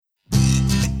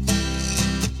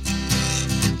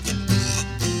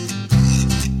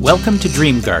Welcome to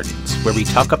Dream Gardens, where we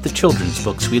talk up the children's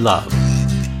books we love.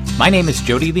 My name is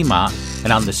Jody Lima,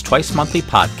 and on this twice-monthly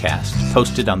podcast,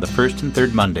 posted on the first and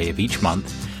third Monday of each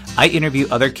month, I interview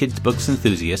other kids' books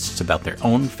enthusiasts about their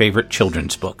own favorite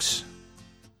children's books.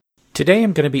 Today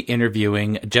I'm going to be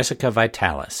interviewing Jessica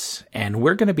Vitalis, and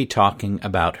we're going to be talking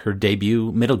about her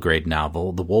debut middle grade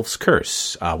novel, The Wolf's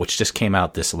Curse, which just came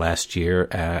out this last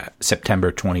year,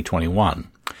 September 2021.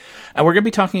 And we're going to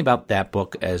be talking about that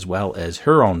book as well as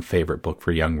her own favorite book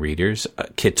for young readers,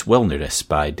 Kit's Wilderness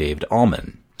by David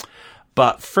Alman.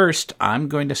 But first, I'm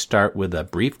going to start with a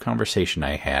brief conversation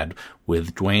I had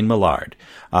with Dwayne Millard,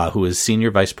 who is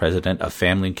Senior Vice President of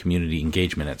Family and Community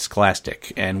Engagement at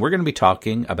Scholastic. And we're going to be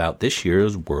talking about this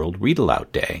year's World Read Aloud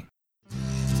Day.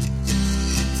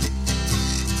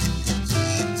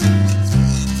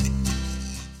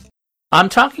 I'm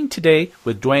talking today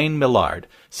with Dwayne Millard,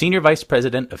 Senior Vice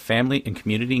President of Family and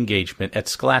Community Engagement at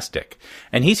Scholastic,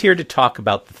 and he's here to talk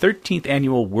about the 13th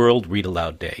Annual World Read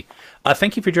Aloud Day.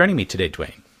 Thank you for joining me today,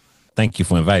 Dwayne. Thank you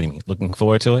for inviting me. Looking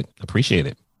forward to it. Appreciate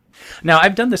it. Now,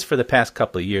 I've done this for the past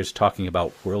couple of years talking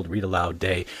about World Read Aloud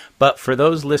Day, but for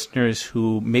those listeners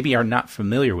who maybe are not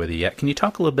familiar with it yet, can you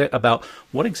talk a little bit about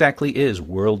what exactly is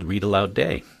World Read Aloud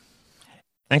Day?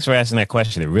 Thanks for asking that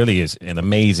question. It really is an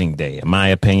amazing day. In my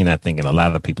opinion, I think in a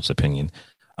lot of people's opinion.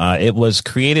 It was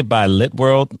created by Lit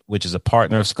World, which is a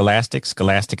partner of Scholastic.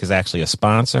 Scholastic is actually a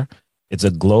sponsor. It's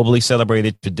a globally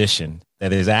celebrated tradition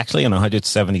that is actually in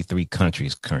 173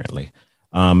 countries currently.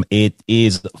 It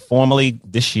is formally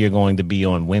this year going to be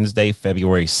on Wednesday,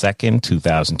 February 2nd,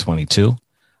 2022.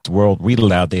 World Read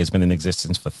Aloud Day has been in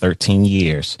existence for 13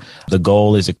 years. The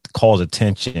goal is it calls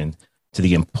attention to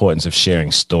the importance of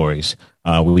sharing stories.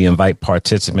 We invite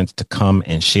participants to come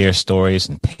and share stories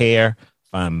and pair,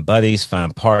 find buddies,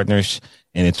 find partners,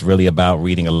 and it's really about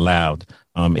reading aloud.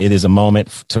 It is a moment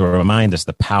to remind us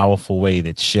the powerful way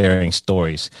that sharing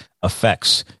stories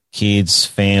affects kids,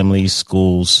 families,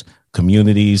 schools,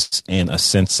 communities, and a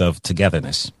sense of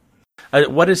togetherness.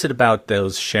 What is it about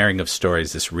those sharing of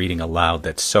stories, this reading aloud,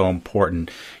 that's so important,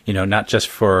 not just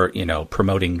for,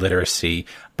 promoting literacy,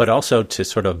 but also to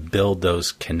sort of build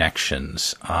those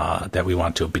connections that we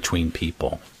want to between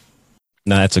people?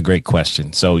 No, that's a great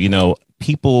question. So,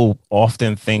 people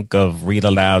often think of read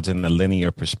alouds in the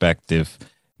linear perspective,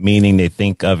 meaning they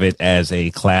think of it as a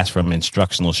classroom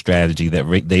instructional strategy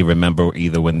that they remember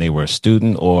either when they were a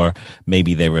student or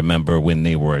maybe they remember when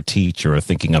they were a teacher, or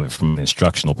thinking of it from an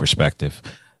instructional perspective.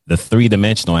 The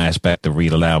three-dimensional aspect of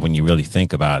read aloud, when you really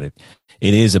think about it,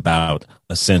 it is about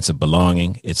a sense of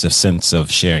belonging. It's a sense of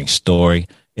sharing story.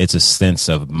 It's a sense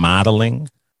of modeling.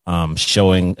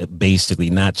 Showing basically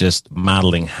not just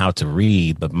modeling how to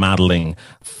read, but modeling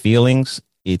feelings.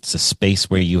 It's a space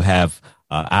where you have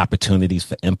opportunities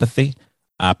for empathy,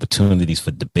 opportunities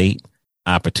for debate,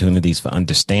 opportunities for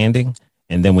understanding.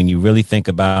 And then when you really think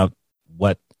about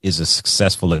what is a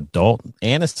successful adult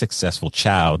and a successful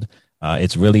child,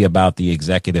 it's really about the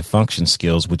executive function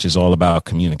skills, which is all about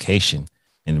communication.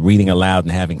 And reading aloud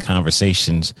and having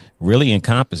conversations really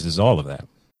encompasses all of that.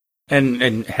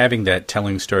 And having that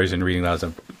telling stories and reading aloud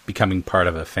is becoming part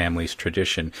of a family's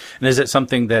tradition. And is it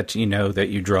something that, that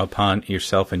you draw upon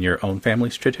yourself and your own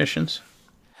family's traditions?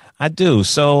 I do.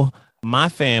 So my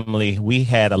family, we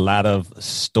had a lot of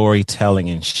storytelling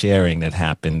and sharing that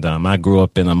happened. I grew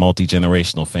up in a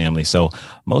multi-generational family. So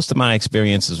most of my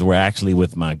experiences were actually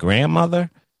with my grandmother.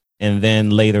 And then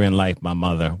later in life, my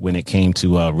mother, when it came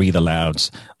to read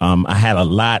alouds. I had a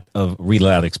lot of read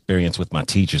aloud experience with my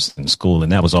teachers in school,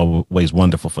 and that was always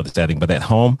wonderful for the setting. But at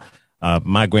home,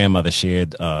 my grandmother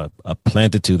shared a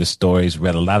plentitude of stories,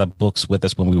 read a lot of books with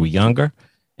us when we were younger.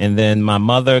 And then my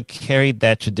mother carried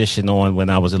that tradition on when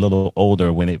I was a little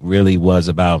older, when it really was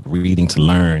about reading to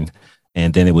learn.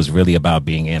 And then it was really about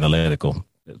being analytical.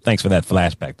 Thanks for that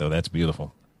flashback, though. That's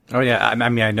beautiful. Oh, yeah. I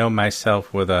mean, I know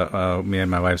myself with me and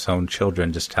my wife's own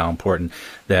children, just how important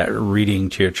that reading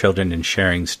to your children and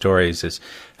sharing stories has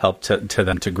helped to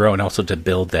them to grow and also to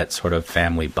build that sort of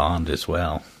family bond as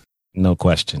well. No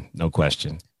question. No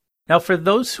question. Now, for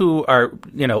those who are,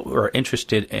 are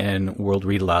interested in World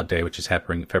Read Aloud Day, which is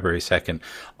happening February 2nd,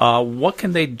 what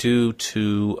can they do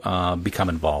to become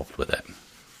involved with it?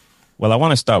 Well, I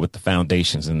want to start with the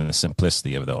foundations and the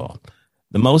simplicity of it all.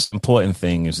 The most important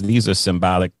thing is these are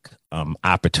symbolic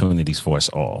opportunities for us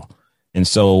all. And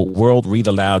so World Read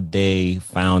Aloud Day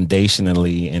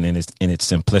foundationally and in its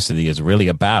simplicity is really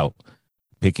about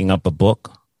picking up a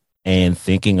book and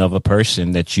thinking of a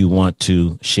person that you want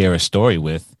to share a story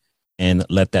with and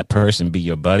let that person be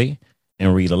your buddy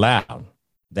and read aloud.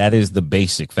 That is the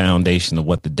basic foundation of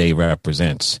what the day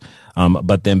represents.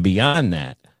 But then beyond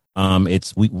that,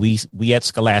 It's we at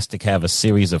Scholastic have a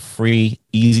series of free,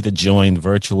 easy to join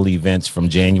virtual events from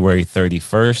January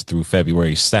 31st through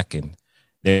February 2nd.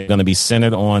 They're going to be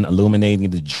centered on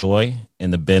illuminating the joy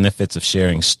and the benefits of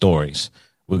sharing stories.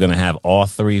 We're going to have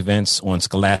author events on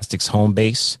Scholastic's home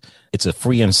base. It's a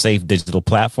free and safe digital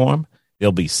platform.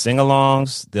 There'll be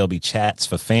sing-alongs. There'll be chats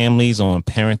for families on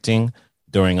parenting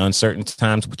during uncertain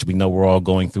times, which we know we're all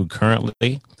going through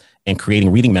currently, and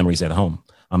creating reading memories at home.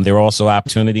 There are also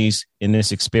opportunities in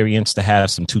this experience to have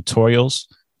some tutorials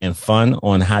and fun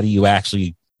on how do you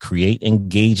actually create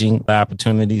engaging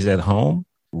opportunities at home,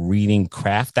 reading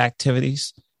craft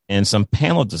activities, and some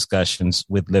panel discussions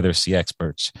with literacy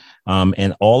experts.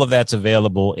 And all of that's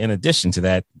available. In addition to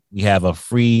that, we have a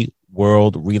free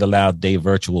World Read Aloud Day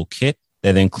virtual kit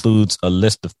that includes a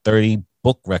list of 30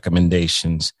 book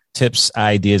recommendations, tips,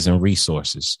 ideas, and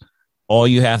resources. All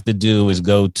you have to do is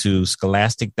go to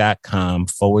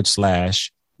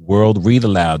scholastic.com/World Read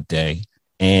Aloud Day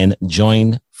and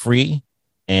join free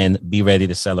and be ready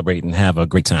to celebrate and have a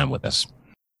great time with us.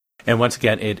 And once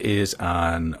again, it is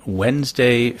on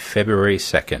Wednesday, February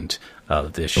 2nd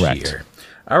of this year.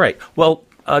 All right. Well,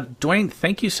 Dwayne,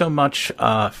 thank you so much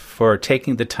for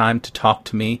taking the time to talk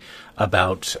to me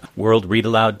about World Read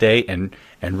Aloud Day and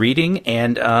reading.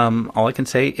 And all I can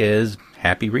say is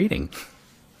happy reading.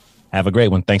 Have a great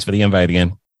one. Thanks for the invite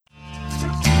again.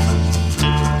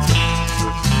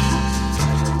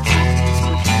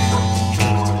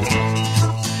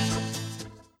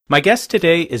 My guest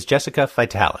today is Jessica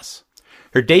Vitalis.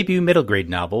 Her debut middle grade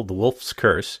novel, The Wolf's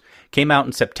Curse, came out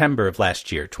in September of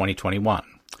last year, 2021.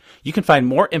 You can find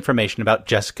more information about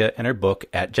Jessica and her book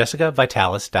at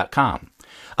jessicavitalis.com.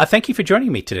 Thank you for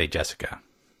joining me today, Jessica.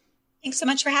 Thanks so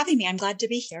much for having me. I'm glad to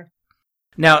be here.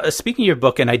 Now, speaking of your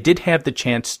book, and I did have the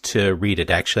chance to read it.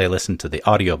 Actually, I listened to the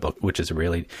audiobook, which is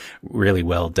really, really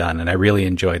well done, and I really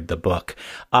enjoyed the book.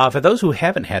 For those who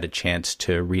haven't had a chance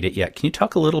to read it yet, can you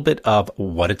talk a little bit of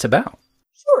what it's about?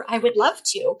 Sure, I would love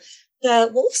to. The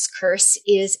Wolf's Curse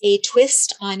is a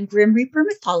twist on Grim Reaper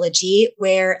mythology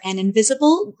where an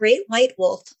invisible great white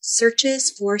wolf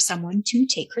searches for someone to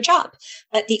take her job.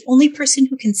 But the only person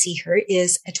who can see her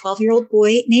is a 12-year-old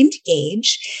boy named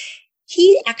Gage.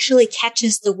 He actually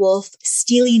catches the wolf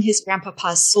stealing his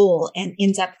grandpapa's soul and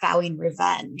ends up vowing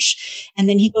revenge. And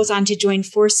then he goes on to join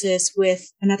forces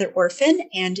with another orphan,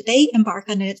 and they embark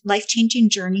on a life-changing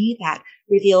journey that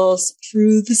reveals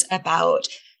truths about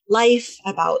life,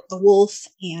 about the wolf,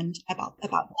 and about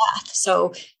death.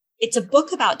 So it's a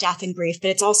book about death and grief, but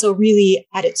it's also really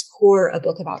at its core a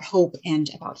book about hope and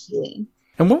about healing.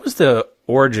 And what was the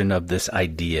origin of this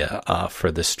idea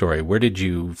for this story? Where did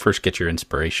you first get your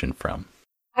inspiration from?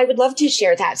 I would love to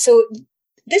share that. So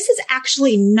this is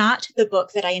actually not the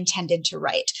book that I intended to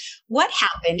write. What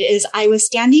happened is I was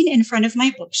standing in front of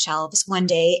my bookshelves one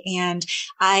day, and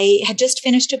I had just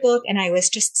finished a book, and I was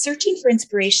just searching for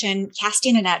inspiration,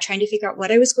 casting a net, trying to figure out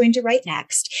what I was going to write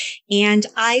next. And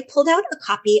I pulled out a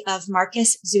copy of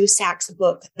Marcus Zusak's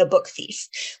book, The Book Thief,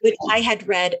 which I had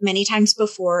read many times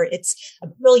before. It's a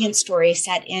brilliant story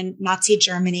set in Nazi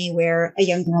Germany where a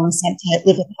young girl is sent to live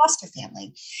with a foster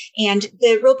family. And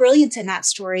the real brilliance in that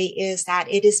story is that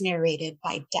it is narrated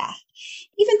by death.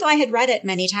 Even though I had read it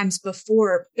many times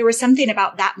before, there was something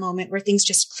about that moment where things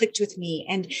just clicked with me.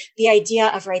 And the idea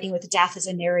of writing with death as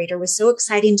a narrator was so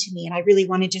exciting to me. And I really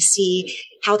wanted to see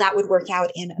how that would work out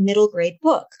in a middle grade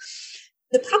book.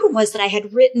 The problem was that I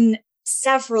had written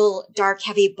several dark,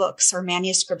 heavy books or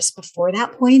manuscripts before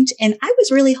that point. And I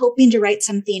was really hoping to write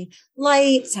something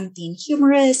light, something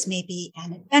humorous, maybe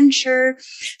an adventure.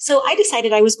 So I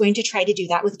decided I was going to try to do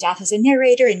that with death as a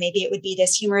narrator. And maybe it would be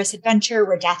this humorous adventure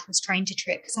where death was trying to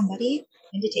trick somebody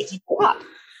into taking her up.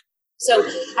 So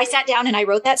I sat down and I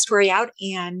wrote that story out,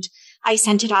 and I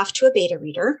sent it off to a beta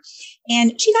reader.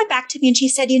 And she got back to me and she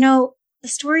said, the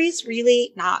story's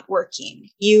really not working.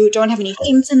 You don't have any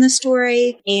themes in the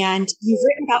story, and you've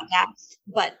written about death,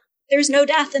 but there's no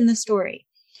death in the story.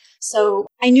 So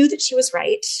I knew that she was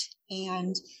right.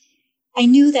 And I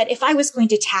knew that if I was going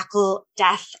to tackle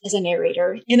death as a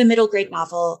narrator in a middle grade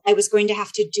novel, I was going to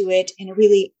have to do it in a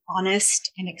really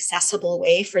honest and accessible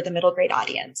way for the middle grade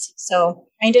audience. So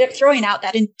I ended up throwing out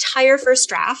that entire first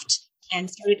draft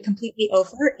and started completely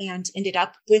over and ended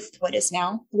up with what is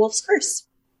now The Wolf's Curse.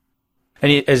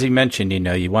 And as you mentioned,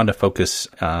 you want to focus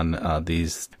on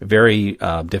these very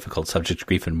difficult subjects,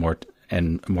 grief and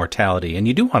mortality. And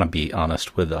you do want to be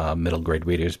honest with middle grade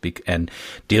readers and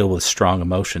deal with strong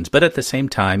emotions. But at the same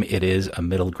time, it is a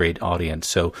middle grade audience.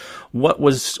 So what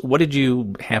did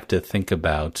you have to think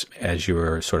about as you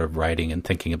were sort of writing and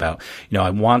thinking about, I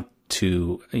want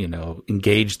to,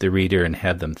 engage the reader and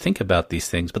have them think about these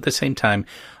things. But at the same time,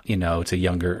 it's a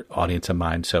younger audience of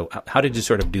mine. So how did you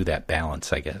sort of do that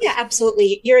balance, I guess? Yeah,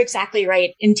 absolutely. You're exactly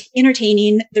right.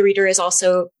 Entertaining the reader is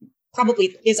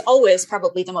always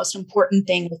probably the most important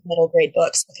thing with middle grade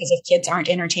books, because if kids aren't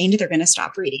entertained, they're going to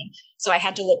stop reading. So I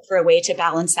had to look for a way to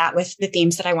balance that with the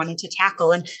themes that I wanted to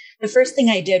tackle. And the first thing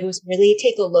I did was really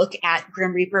take a look at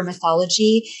Grim Reaper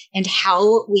mythology and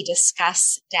how we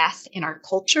discuss death in our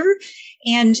culture.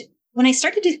 And when I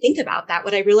started to think about that,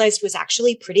 what I realized was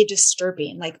actually pretty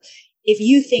disturbing. Like, if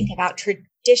you think about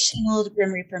traditional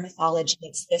Grim Reaper mythology,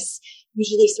 it's this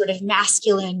usually sort of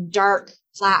masculine, dark,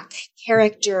 black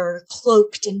character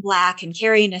cloaked in black and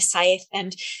carrying a scythe.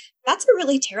 And that's a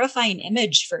really terrifying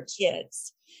image for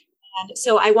kids. And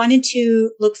so I wanted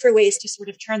to look for ways to sort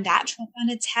of turn that trope on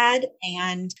its head.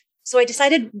 And so I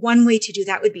decided one way to do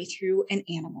that would be through an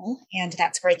animal. And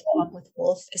that's where I came up with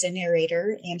Wolf as a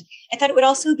narrator. And I thought it would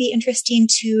also be interesting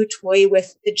to toy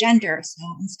with the gender. So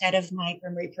instead of my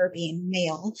Grim Reaper being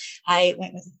male, I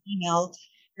went with a female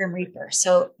Grim Reaper.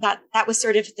 So that was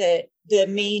sort of the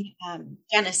main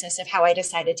genesis of how I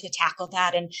decided to tackle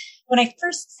that. And when I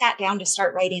first sat down to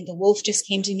start writing, the wolf just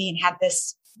came to me and had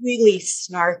this really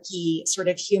snarky, sort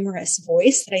of humorous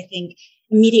voice that I think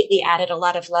immediately added a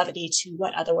lot of levity to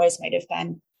what otherwise might have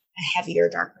been a heavier,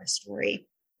 darker story.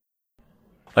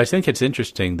 I think it's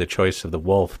interesting, the choice of the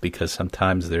wolf, because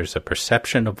sometimes there's a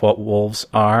perception of what wolves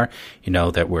are,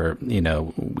 that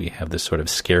we have this sort of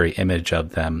scary image of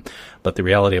them. But the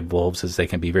reality of wolves is they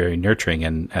can be very nurturing.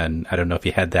 And I don't know if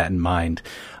you had that in mind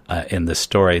in the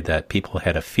story, that people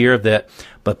had a fear of that,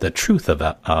 but the truth of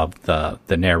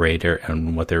the narrator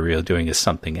and what they're really doing is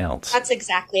something else. That's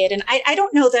exactly it. And I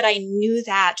don't know that I knew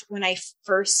that when I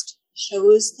first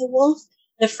chose the wolf.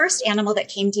 The first animal that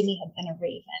came to me had been a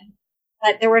raven.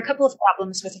 But there were a couple of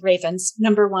problems with ravens.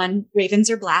 Number one, ravens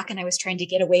are black, and I was trying to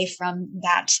get away from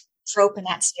that trope and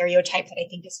that stereotype that I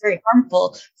think is very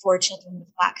harmful for children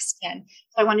with black skin.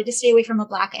 So I wanted to stay away from a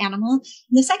black animal.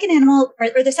 And the second animal,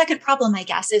 or the second problem, I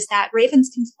guess, is that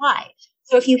ravens can fly.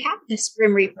 So if you have this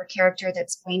Grim Reaper character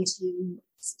that's going to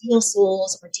steal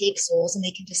souls or take souls, and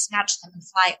they can just snatch them and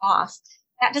fly off,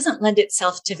 that doesn't lend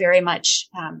itself to very much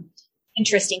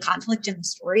interesting conflict in the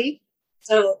story.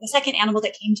 So the second animal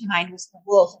that came to mind was the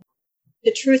wolf.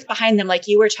 The truth behind them, like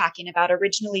you were talking about,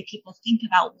 originally people think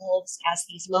about wolves as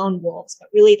these lone wolves, but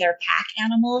really they're pack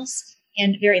animals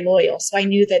and very loyal. So I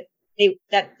knew that the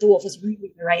wolf was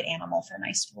really the right animal for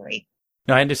my story.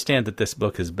 Now, I understand that this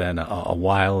book has been a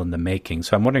while in the making,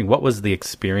 so I'm wondering, what was the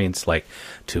experience like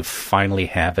to finally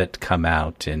have it come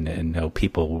out and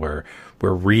people were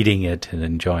reading it and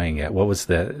enjoying it? What was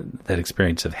that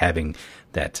experience of having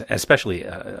that, especially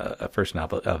a first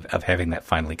novel, of having that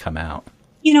finally come out?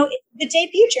 The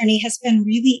debut journey has been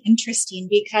really interesting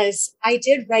because I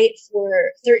did write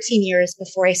for 13 years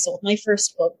before I sold my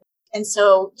first book. And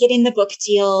so getting the book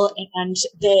deal and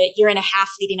the year and a half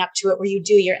leading up to it where you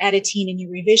do your editing and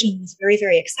your revision was very,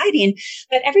 very exciting.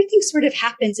 But everything sort of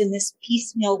happens in this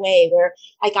piecemeal way where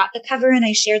I got the cover and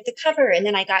I shared the cover, and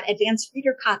then I got advanced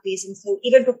reader copies. And so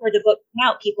even before the book came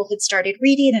out, people had started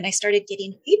reading and I started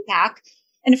getting feedback.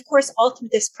 And of course, all through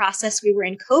this process, we were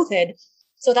in COVID.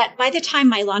 So that by the time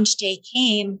my launch day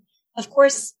came, of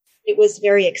course, it was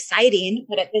very exciting.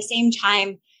 But at the same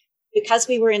time, because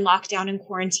we were in lockdown and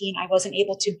quarantine, I wasn't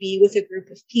able to be with a group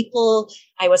of people.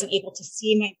 I wasn't able to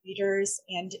see my readers,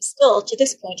 and still to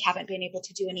this point haven't been able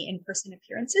to do any in-person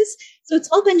appearances. So it's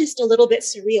all been just a little bit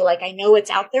surreal. Like, I know it's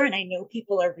out there and I know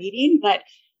people are reading, but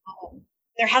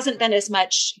there hasn't been as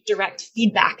much direct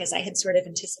feedback as I had sort of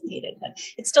anticipated. But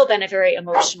it's still been a very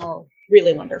emotional,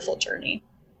 really wonderful journey.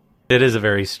 It is a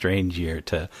very strange year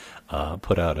to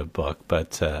put out a book,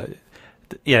 but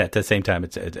at the same time,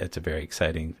 it's a very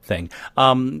exciting thing.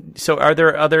 So are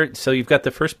there so you've got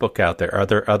the first book out there. Are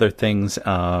there other things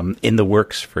in the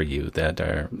works for you that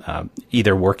are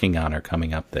either working on or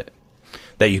coming up that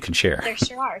you can share? There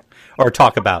sure are. Or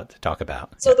talk about.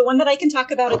 So the one that I can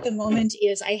talk about at the moment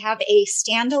is I have a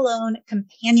standalone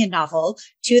companion novel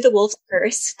to The Wolf's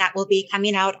Curse that will be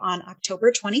coming out on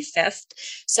October 25th.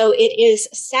 So it is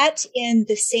set in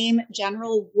the same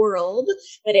general world,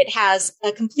 but it has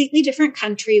a completely different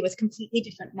country with completely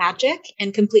different magic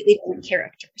and completely different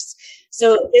characters.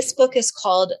 So this book is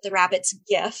called The Rabbit's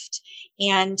Gift,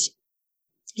 and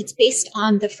it's based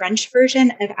on the French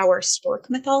version of our stork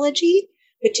mythology,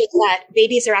 which is that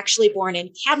babies are actually born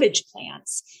in cabbage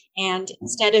plants. And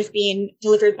instead of being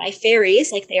delivered by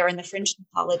fairies like they are in the French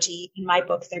mythology, in my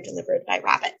book, they're delivered by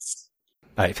rabbits.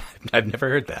 I've never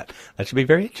heard that. That should be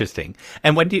very interesting.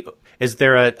 And is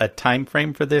there a time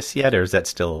frame for this yet, or is that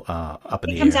still up in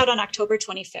the air? It comes out on October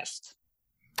 25th.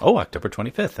 Oh, October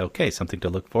 25th. Okay, something to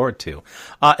look forward to.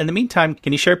 In the meantime,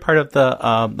 can you share part of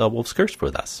the Wolf's Curse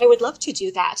with us? I would love to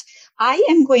do that. I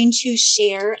am going to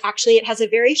share, actually, it has a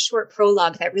very short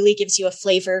prologue that really gives you a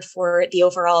flavor for the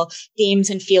overall themes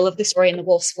and feel of the story in the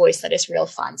wolf's voice that is real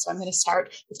fun. So I'm going to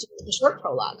start with the short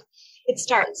prologue. It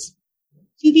starts,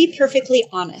 "To be perfectly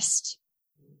honest,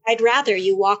 I'd rather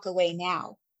you walk away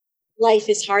now. Life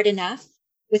is hard enough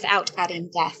without adding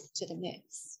death to the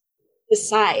mix.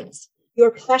 Besides,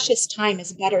 your precious time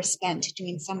is better spent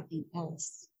doing something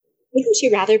else. Wouldn't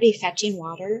you rather be fetching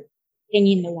water,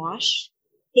 hanging the wash,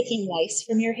 picking lice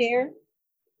from your hair?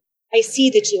 I see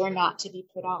that you are not to be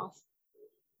put off.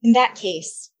 In that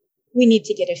case, we need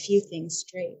to get a few things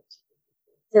straight.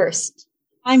 First,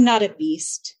 I'm not a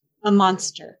beast, a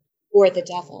monster, or the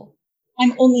devil.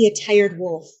 I'm only a tired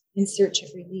wolf in search of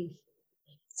relief.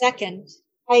 Second,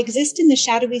 I exist in the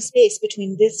shadowy space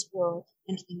between this world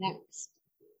and the next.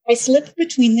 I slip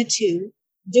between the two,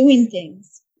 doing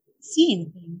things,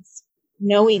 seeing things,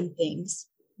 knowing things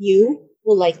you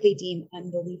will likely deem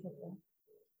unbelievable.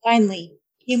 Finally,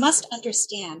 you must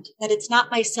understand that it's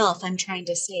not myself I'm trying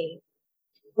to save,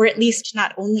 or at least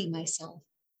not only myself.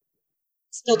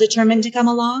 Still determined to come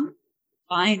along?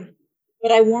 Fine.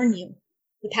 But I warn you,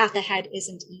 the path ahead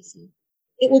isn't easy.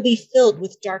 It will be filled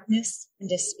with darkness and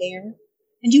despair,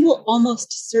 and you will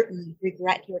almost certainly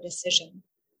regret your decision,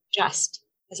 just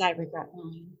as I regret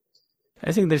mine."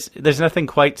 I think there's nothing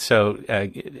quite so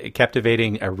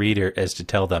captivating a reader as to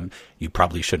tell them you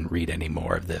probably shouldn't read any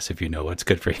more of this if you know what's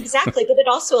good for you. Exactly, but it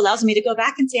also allows me to go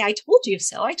back and say, I told you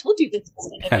so. I told you this was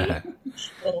going to be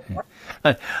a little more.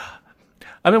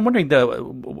 I've been wondering,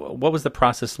 what was the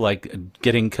process like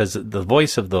getting, because the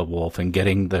voice of the wolf and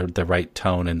getting the right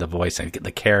tone in the voice and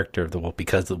the character of the wolf,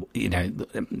 because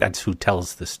that's who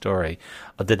tells the story.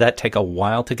 Did that take a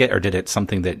while to get, or did it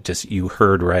something that just you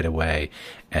heard right away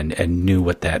and knew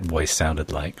what that voice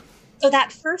sounded like? So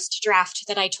that first draft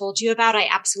that I told you about, I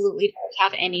absolutely don't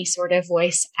have any sort of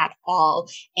voice at all.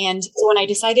 And so when I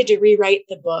decided to rewrite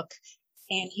the book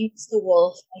and use the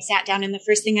wolf, I sat down and the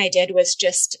first thing I did was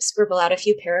just scribble out a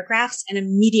few paragraphs, and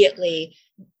immediately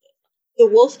the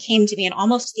wolf came to me in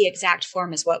almost the exact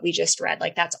form as what we just read.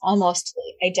 Like that's almost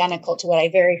identical to what I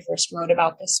very first wrote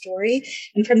about the story.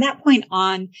 And from that point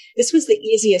on, this was the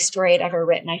easiest story I'd ever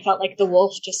written. I felt like the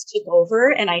wolf just took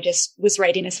over and I just was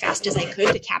writing as fast as I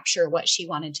could to capture what she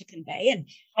wanted to convey. And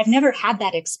I've never had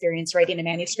that experience writing a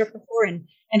manuscript before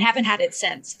and haven't had it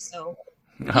since. So.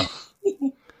 Oh.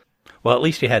 Well, at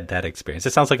least you had that experience.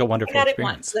 It sounds like a wonderful experience. I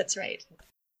got it once. That's right.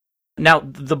 Now,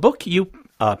 the book you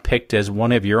picked as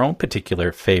one of your own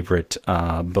particular favorite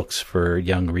books for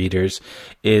young readers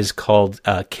is called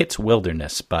Kit's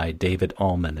Wilderness by David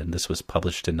Ullman, and this was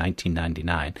published in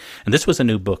 1999. And this was a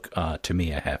new book to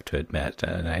me, I have to admit,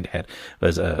 and it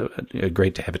was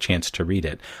great to have a chance to read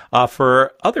it.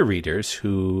 For other readers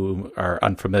who are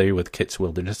unfamiliar with Kit's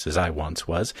Wilderness, as I once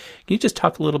was, can you just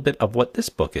talk a little bit of what this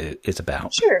book is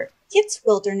about? Sure. Kit's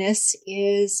Wilderness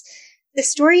is the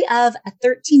story of a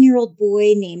 13-year-old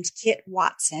boy named Kit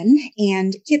Watson,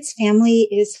 and Kit's family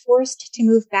is forced to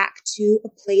move back to a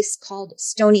place called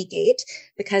Stonygate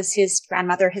because his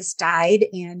grandmother has died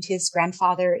and his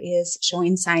grandfather is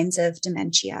showing signs of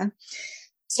dementia.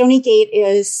 Stonygate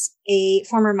is a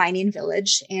former mining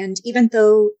village, and even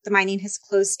though the mining has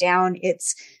closed down,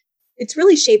 it's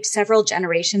really shaped several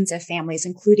generations of families,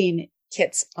 including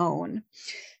Kit's own.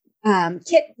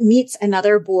 Kit meets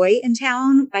another boy in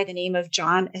town by the name of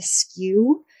John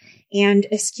Askew, and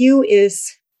Askew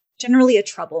is generally a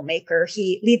troublemaker.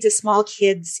 He leads his small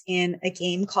kids in a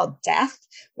game called Death,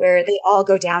 where they all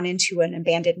go down into an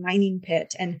abandoned mining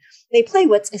pit, and they play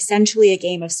what's essentially a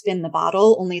game of spin the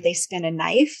bottle, only they spin a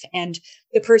knife, and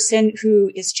the person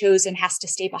who is chosen has to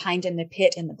stay behind in the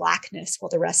pit in the blackness while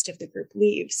the rest of the group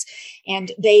leaves.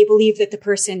 And they believe that the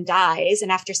person dies,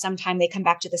 and after some time they come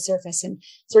back to the surface and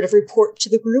sort of report to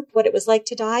the group what it was like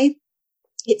to die.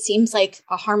 It seems like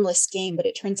a harmless game, but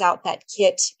it turns out that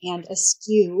Kit and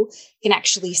Askew can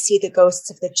actually see the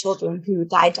ghosts of the children who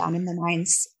died down in the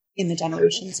mines in the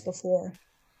generations before.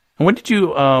 When did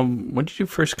you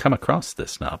first come across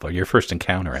this novel, your first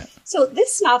encounter it? So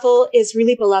this novel is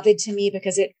really beloved to me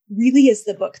because it really is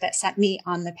the book that set me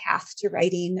on the path to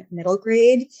writing middle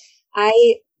grade.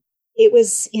 It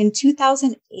was in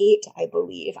 2008, I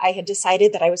believe. I had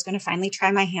decided that I was going to finally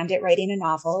try my hand at writing a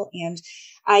novel, and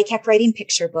I kept writing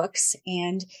picture books,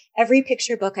 and every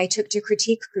picture book I took to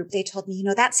critique group, they told me,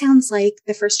 that sounds like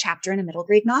the first chapter in a middle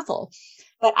grade novel.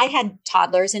 But I had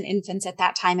toddlers and infants at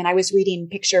that time, and I was reading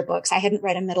picture books. I hadn't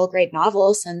read a middle grade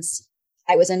novel since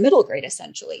I was in middle grade,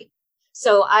 essentially.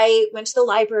 So I went to the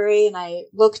library and I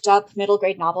looked up middle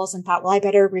grade novels and thought, well, I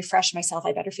better refresh myself.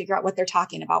 I better figure out what they're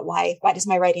talking about. Why does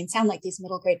my writing sound like these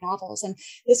middle grade novels? And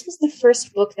this was the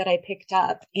first book that I picked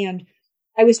up. And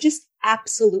I was just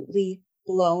absolutely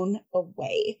blown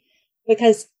away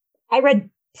because I read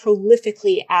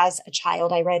prolifically as a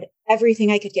child. I read everything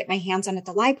I could get my hands on at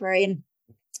the library.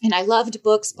 And I loved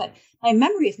books, but my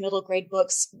memory of middle grade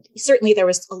books, certainly there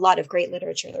was a lot of great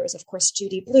literature. There was, of course,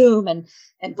 Judy Blume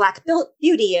and Black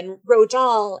Beauty and Roald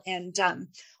Dahl and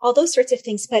all those sorts of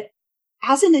things. But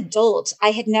as an adult,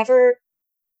 I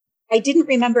didn't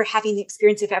remember having the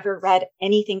experience of ever read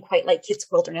anything quite like Kit's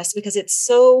Wilderness because it's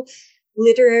so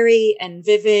literary and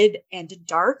vivid and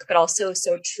dark, but also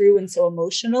so true and so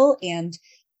emotional. And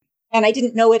I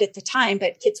didn't know it at the time,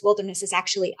 but Kit's Wilderness is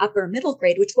actually upper middle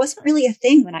grade, which wasn't really a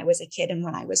thing when I was a kid and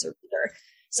when I was a reader.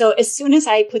 So as soon as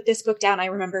I put this book down, I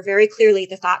remember very clearly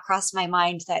the thought crossed my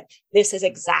mind that this is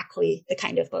exactly the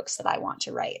kind of books that I want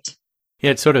to write. Yeah,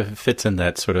 it sort of fits in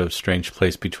that sort of strange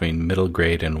place between middle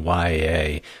grade and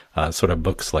YA, sort of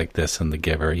books like this and The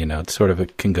Giver.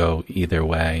 It can go either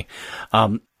way.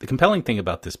 The compelling thing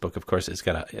about this book, of course, is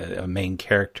got a main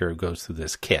character who goes through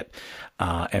this Kit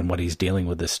and what he's dealing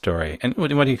with this story. And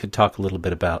what you could talk a little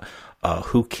bit about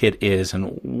who Kit is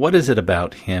and what is it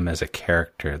about him as a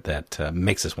character that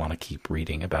makes us want to keep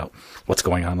reading about what's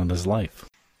going on in his life?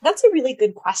 That's a really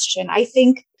good question. I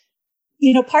think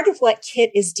part of what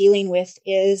Kit is dealing with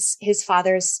is his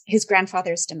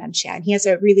grandfather's dementia. And he has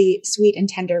a really sweet and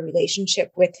tender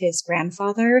relationship with his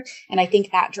grandfather. And I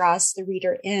think that draws the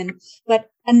reader in.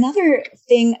 But another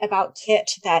thing about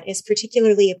Kit that is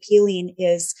particularly appealing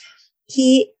is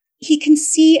he can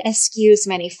see Askew's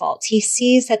many faults. He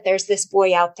sees that there's this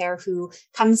boy out there who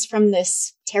comes from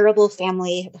this terrible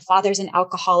family. The father's an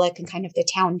alcoholic and kind of the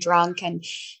town drunk. And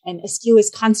Askew is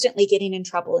constantly getting in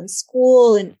trouble in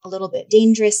school and a little bit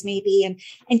dangerous maybe.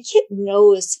 And Kit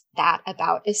knows that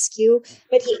about Askew,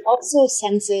 but he also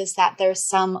senses that there's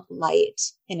some light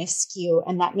in Askew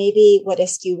and that maybe what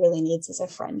Askew really needs is a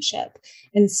friendship.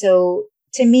 And so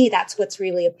to me, that's what's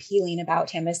really appealing about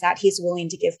him is that he's willing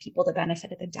to give people the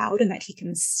benefit of the doubt and that he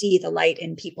can see the light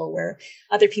in people where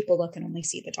other people look and only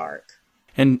see the dark.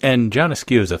 And John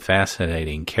Askew is a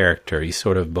fascinating character. He's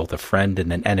sort of both a friend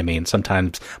and an enemy, and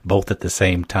sometimes both at the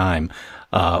same time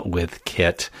with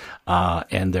Kit.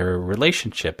 And their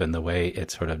relationship and the way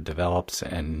it sort of develops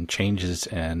and changes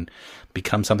and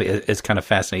becomes something is kind of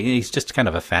fascinating. He's just kind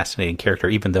of a fascinating character,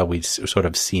 even though we sort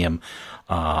of see him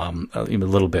a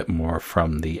little bit more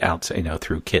from the outside,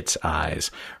 through Kit's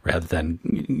eyes, rather than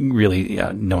really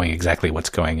knowing exactly what's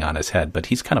going on in his head. But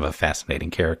he's kind of a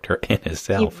fascinating character in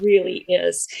himself. He really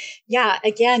is. Yeah.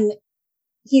 Again,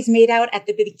 he's made out at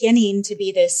the beginning to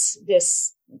be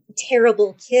this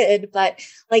terrible kid, but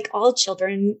like all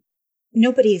children,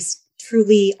 nobody's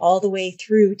truly all the way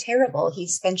through terrible.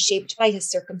 He's been shaped by his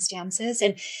circumstances.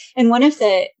 And one of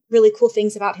the really cool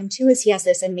things about him too is he has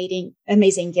this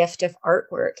amazing gift of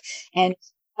artwork. And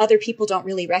other people don't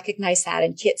really recognize that.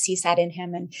 And Kit sees that in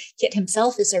him. And Kit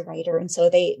himself is a writer. And so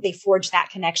they forge that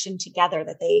connection together,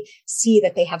 that they see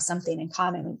that they have something in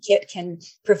common. And Kit can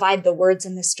provide the words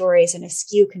and the stories, and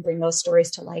Askew can bring those stories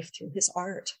to life through his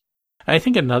art. I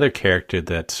think another character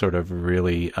that sort of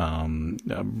really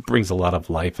brings a lot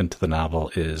of life into the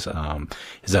novel is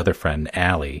his other friend,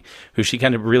 Allie, who she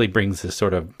kind of really brings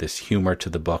this humor to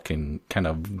the book and kind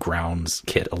of grounds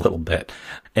Kit a little bit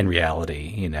in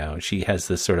reality. She has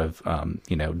this sort of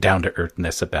down to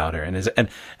earthness about her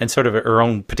and sort of her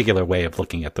own particular way of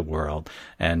looking at the world,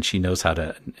 and she knows how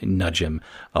to nudge him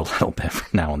a little bit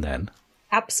now and then.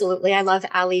 Absolutely. I love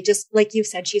Allie. Just like you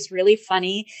said, she's really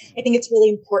funny. I think it's really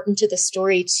important to the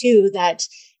story, too, that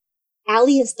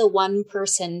Allie is the one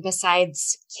person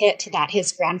besides Kit that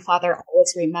his grandfather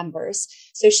always remembers.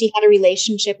 So she had a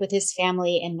relationship with his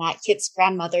family in that Kit's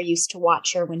grandmother used to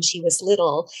watch her when she was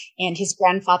little, and his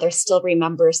grandfather still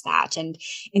remembers that. And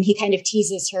he kind of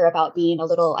teases her about being a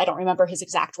little, I don't remember his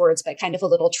exact words, but kind of a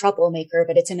little troublemaker,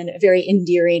 but it's in a very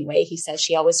endearing way. He says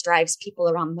she always drives people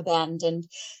around the bend.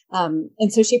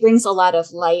 And so she brings a lot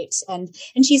of light, and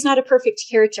she's not a perfect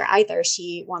character either.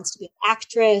 She wants to be an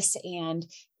actress, and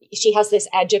she has this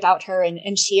edge about her,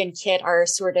 and she and Kit are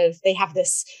they have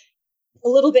this a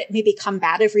little bit maybe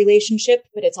combative relationship,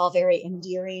 but it's all very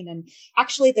endearing. And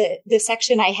actually the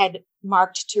section I had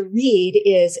marked to read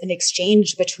is an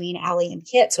exchange between Allie and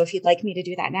Kit. So if you'd like me to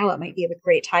do that now, it might be a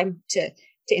great time to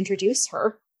introduce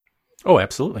her. Oh,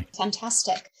 absolutely.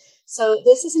 Fantastic. So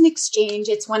this is an exchange.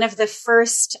 It's one of the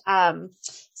first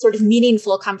sort of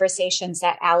meaningful conversations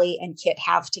that Allie and Kit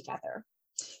have together.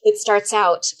 It starts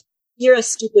out, "You're a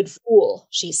stupid fool,"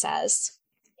 she says.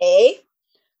 "Eh?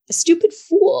 A stupid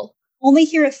fool? Only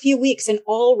here a few weeks and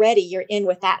already you're in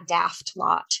with that daft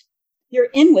lot." "You're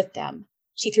in with them."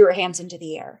 She threw her hands into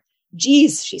the air.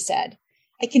 "Geez," she said,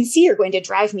 "I can see you're going to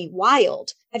drive me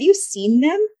wild. Have you seen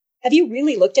them? Have you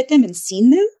really looked at them and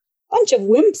seen them? Bunch of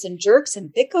wimps and jerks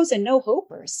and thickos and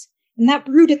no-hopers. And that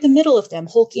brute at the middle of them,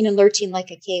 hulking and lurching like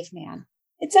a caveman.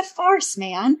 It's a farce,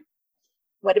 man."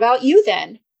 "What about you,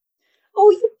 then?" "Oh,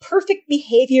 you perfect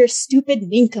behavior, stupid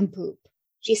nincompoop."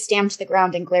 She stamped the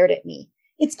ground and glared at me.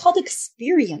 "It's called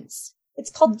experience. It's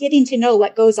called getting to know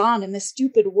what goes on in the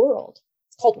stupid world.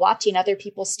 It's called watching other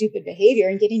people's stupid behavior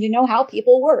and getting to know how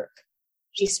people work."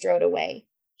 She strode away.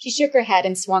 She shook her head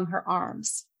and swung her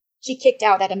arms. She kicked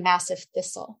out at a massive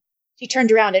thistle. She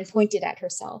turned around and pointed at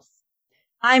herself.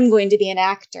 "I'm going to be an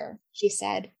actor," she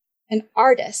said. "An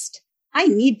artist. I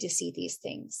need to see these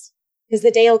things. Because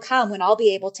the day'll come when I'll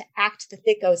be able to act the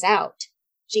thickos out."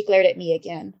 She glared at me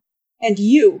again. "And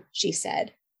you," she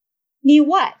said. "Me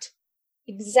what?"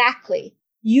 "Exactly.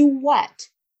 You what?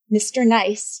 Mr.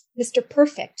 Nice, Mr.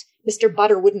 Perfect, Mr.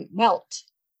 Butter wouldn't melt.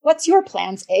 What's your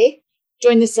plans, eh?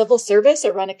 Join the civil service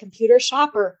or run a computer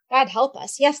shop or, God help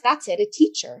us, yes, that's it, a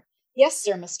teacher. Yes,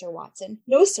 sir, Mr. Watson.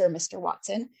 No, sir, Mr.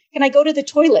 Watson. Can I go to the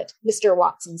toilet, Mr.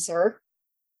 Watson, sir?"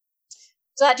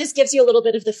 So that just gives you a little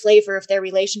bit of the flavor of their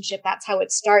relationship. That's how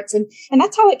it starts. And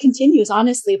that's how it continues,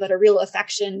 honestly, but a real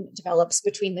affection develops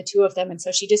between the two of them. And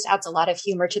so she just adds a lot of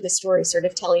humor to the story, sort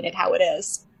of telling it how it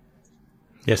is.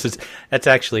 Yes, that's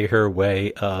actually her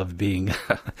way of being,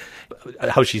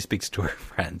 how she speaks to her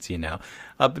friends,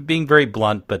 being very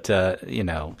blunt, but,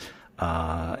 and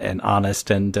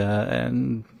honest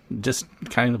and just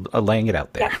kind of laying it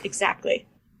out there. Yeah, exactly.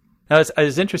 Now,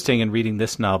 it's interesting in reading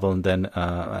this novel and then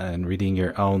and reading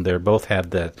your own. They both have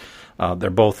the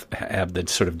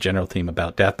sort of general theme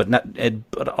about death,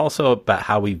 but also about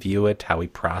how we view it, how we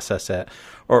process it,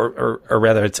 or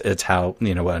rather, it's how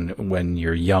when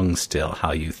you're young still,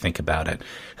 how you think about it,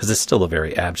 because it's still a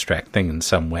very abstract thing in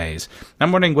some ways.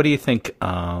 I'm wondering, what do you think?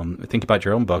 Think about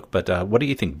your own book, but what do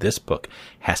you think this book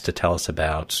has to tell us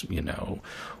about?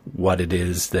 What it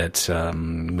is that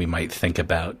we might think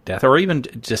about death, or even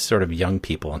just sort of young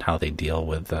people and how they deal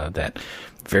with that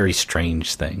very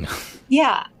strange thing.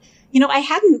 Yeah. I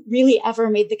hadn't really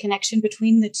ever made the connection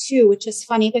between the two, which is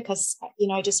funny because,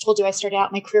 I just told you I started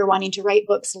out my career wanting to write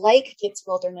books like Kit's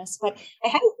Wilderness, but I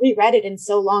hadn't reread it in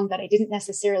so long that I didn't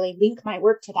necessarily link my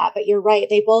work to that. But you're right.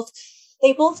 They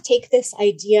both take this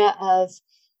idea of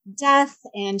death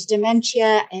and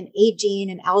dementia and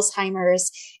aging and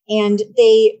Alzheimer's, and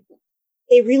they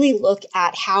really look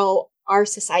at how our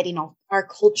society and our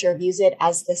culture views it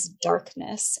as this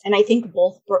darkness. And I think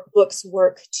both books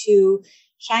work to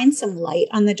shine some light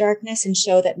on the darkness and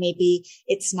show that maybe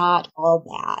it's not all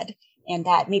bad and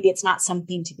that maybe it's not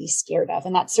something to be scared of.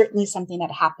 And that's certainly something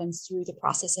that happens through the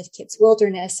process of Kit's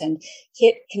Wilderness. And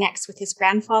Kit connects with his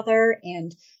grandfather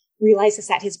and realizes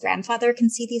that his grandfather can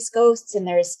see these ghosts. And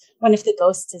there's one of the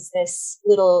ghosts is this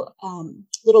little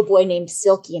boy named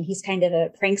Silky, and he's kind of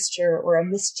a prankster or a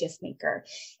mischief maker.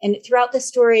 And throughout the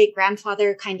story,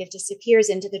 grandfather kind of disappears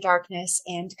into the darkness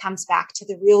and comes back to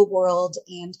the real world.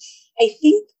 And I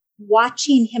think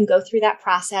watching him go through that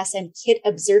process and Kit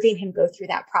observing him go through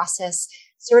that process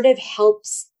sort of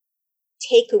helps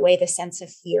take away the sense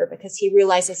of fear, because he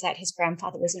realizes that his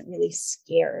grandfather wasn't really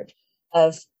scared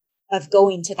of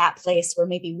going to that place where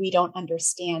maybe we don't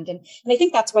understand. And I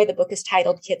think that's why the book is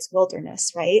titled Kit's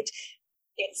Wilderness, right?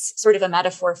 It's sort of a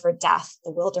metaphor for death,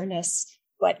 the wilderness,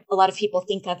 what a lot of people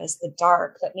think of as the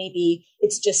dark, but maybe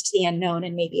it's just the unknown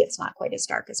and maybe it's not quite as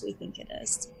dark as we think it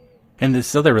is. And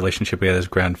this other relationship we had as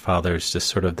grandfather is just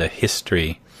sort of the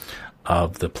history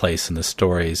of the place and the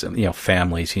stories and,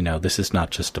 families, this is not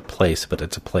just a place, but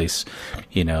it's a place,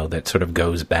 that sort of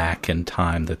goes back in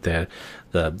time, that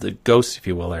the ghosts, if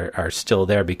you will, are still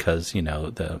there because,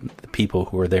 the people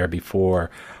who were there before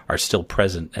are still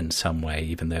present in some way,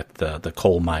 even if the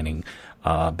coal mining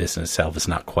business itself is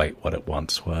not quite what it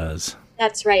once was.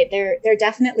 That's right. They're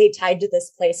definitely tied to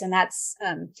this place. And that's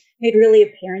made really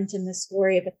apparent in the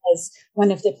story because one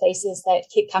of the places that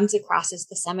Kit comes across is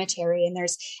the cemetery. And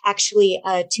there's actually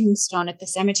a tombstone at the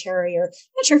cemetery, or I'm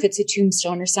not sure if it's a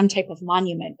tombstone or some type of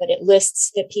monument, but it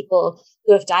lists the people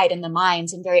who have died in the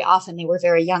mines. And very often they were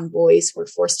very young boys who were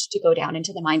forced to go down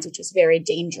into the mines, which was very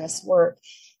dangerous work.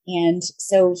 And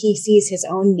so he sees his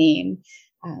own name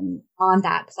on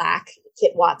that plaque,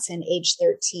 Kit Watson, age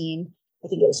 13. I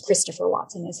think it was Christopher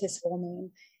Watson is his full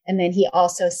name. And then he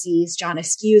also sees John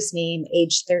Askew's name,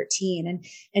 age 13,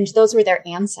 and those were their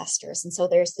ancestors. And so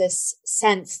there's this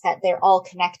sense that they're all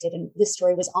connected. And this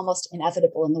story was almost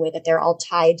inevitable in the way that they're all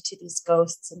tied to these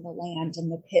ghosts and the land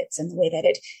and the pits and the way that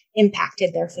it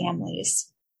impacted their families.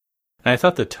 And I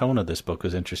thought the tone of this book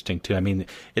was interesting too. I mean,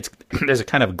 there's a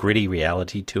kind of gritty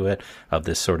reality to it of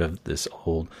this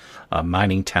old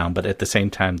mining town, but at the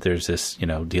same time, there's this,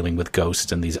 dealing with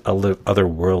ghosts and these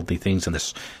otherworldly things and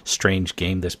this strange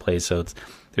game this plays. So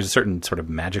there's a certain sort of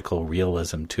magical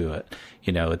realism to it.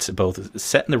 It's both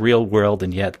set in the real world,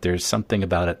 and yet there's something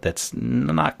about it that's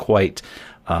not quite.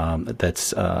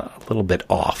 That's a little bit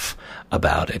off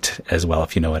about it as well,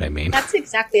 if you know what I mean. That's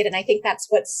exactly it. And I think that's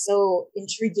what's so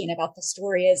intriguing about the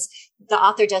story is the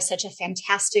author does such a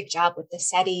fantastic job with the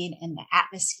setting and the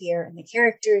atmosphere and the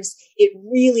characters. It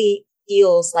really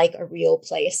feels like a real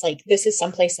place. Like this is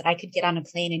some place that I could get on a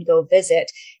plane and go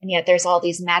visit. And yet there's all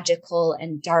these magical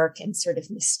and dark and sort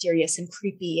of mysterious and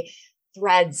creepy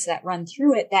threads that run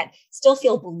through it that still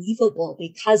feel believable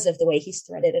because of the way he's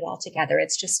threaded it all together.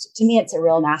 It's just, to me, it's a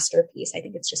real masterpiece. I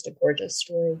think it's just a gorgeous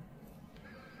story.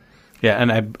 Yeah, and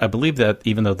I believe that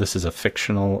even though this is a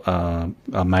fictional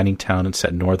mining town and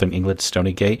set in northern England,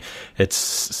 Stonygate,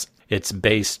 it's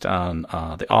based on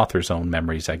the author's own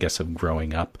memories, I guess, of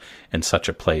growing up in such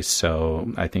a place.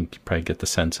 So I think you probably get the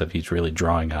sense of he's really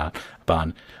drawing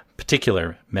upon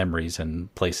particular memories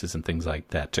and places and things like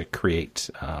that to create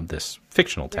this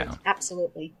fictional town. Right,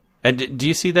 absolutely. And do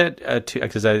you see that too?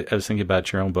 Because I was thinking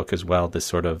about your own book as well. This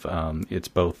sort of it's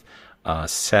both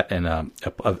set in a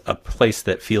place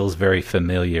that feels very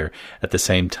familiar. At the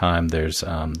same time, there's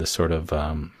this sort of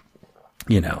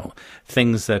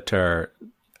things that are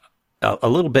a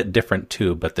little bit different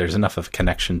too, but there's enough of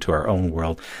connection to our own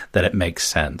world that it makes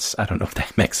sense. I don't know if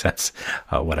that makes sense,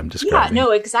 what I'm describing. Yeah, no,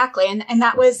 exactly. And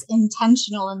that was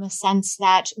intentional in the sense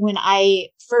that when I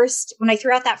threw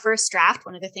out that first draft,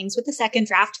 one of the things with the second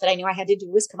draft that I knew I had to do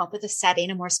was come up with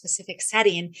a more specific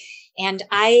setting. And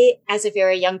I, as a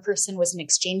very young person, was an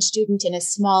exchange student in a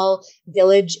small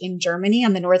village in Germany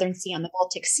on the Northern Sea, on the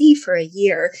Baltic Sea for a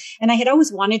year. And I had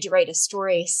always wanted to write a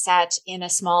story set in a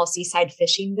small seaside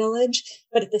fishing village.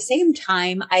 But at the same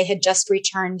time, I had just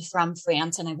returned from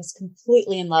France and I was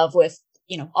completely in love with,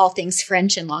 all things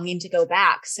French and longing to go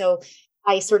back. So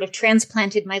I sort of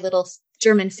transplanted my little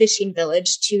German fishing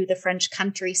village to the French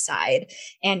countryside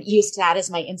and used that as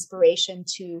my inspiration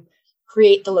to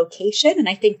create the location. And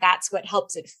I think that's what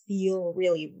helps it feel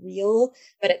really real.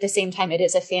 But at the same time, it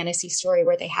is a fantasy story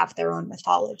where they have their own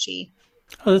mythology.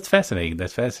 Oh, that's fascinating.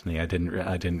 I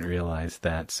didn't realize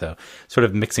that. So sort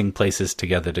of mixing places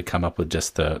together to come up with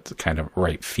just the kind of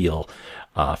right feel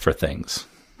for things.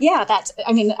 Yeah,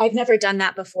 I've never done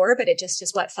that before, but it just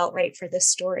is what felt right for this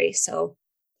story. So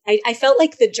I felt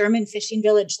like the German fishing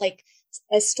village, like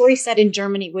a story set in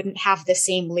Germany wouldn't have the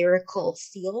same lyrical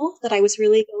feel that I was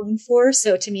really going for.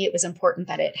 So to me, it was important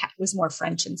that it was more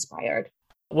French inspired.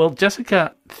 Well,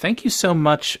 Jessica, thank you so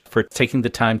much for taking the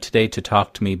time today to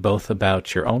talk to me both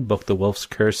about your own book, The Wolf's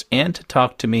Curse, and to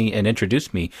talk to me and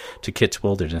introduce me to Kit's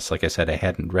Wilderness. Like I said, I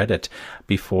hadn't read it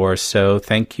before, so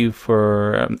thank you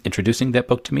for introducing that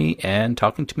book to me and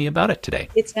talking to me about it today.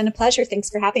 It's been a pleasure. Thanks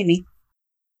for having me.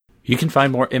 You can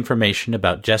find more information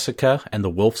about Jessica and The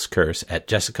Wolf's Curse at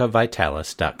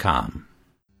jessicavitalis.com.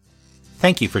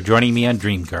 Thank you for joining me on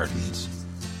Dream Gardens.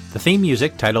 The theme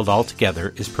music, titled All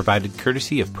Together, is provided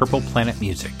courtesy of Purple Planet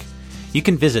Music. You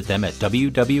can visit them at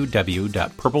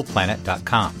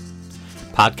www.purpleplanet.com.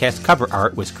 Podcast cover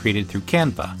art was created through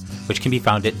Canva, which can be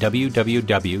found at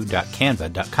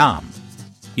www.canva.com.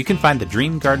 You can find the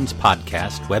Dream Gardens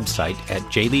podcast website at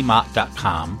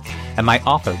jleemott.com and my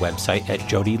author website at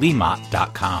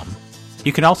jodyleemott.com.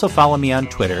 You can also follow me on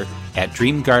Twitter at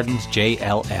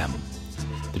DreamGardensJLM.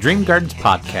 The Dream Gardens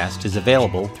podcast is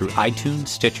available through iTunes,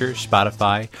 Stitcher,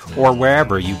 Spotify, or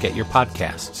wherever you get your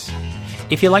podcasts.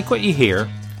 If you like what you hear,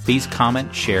 please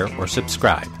comment, share, or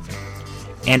subscribe.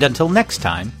 And until next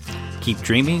time, keep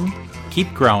dreaming,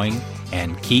 keep growing,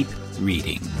 and keep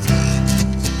reading.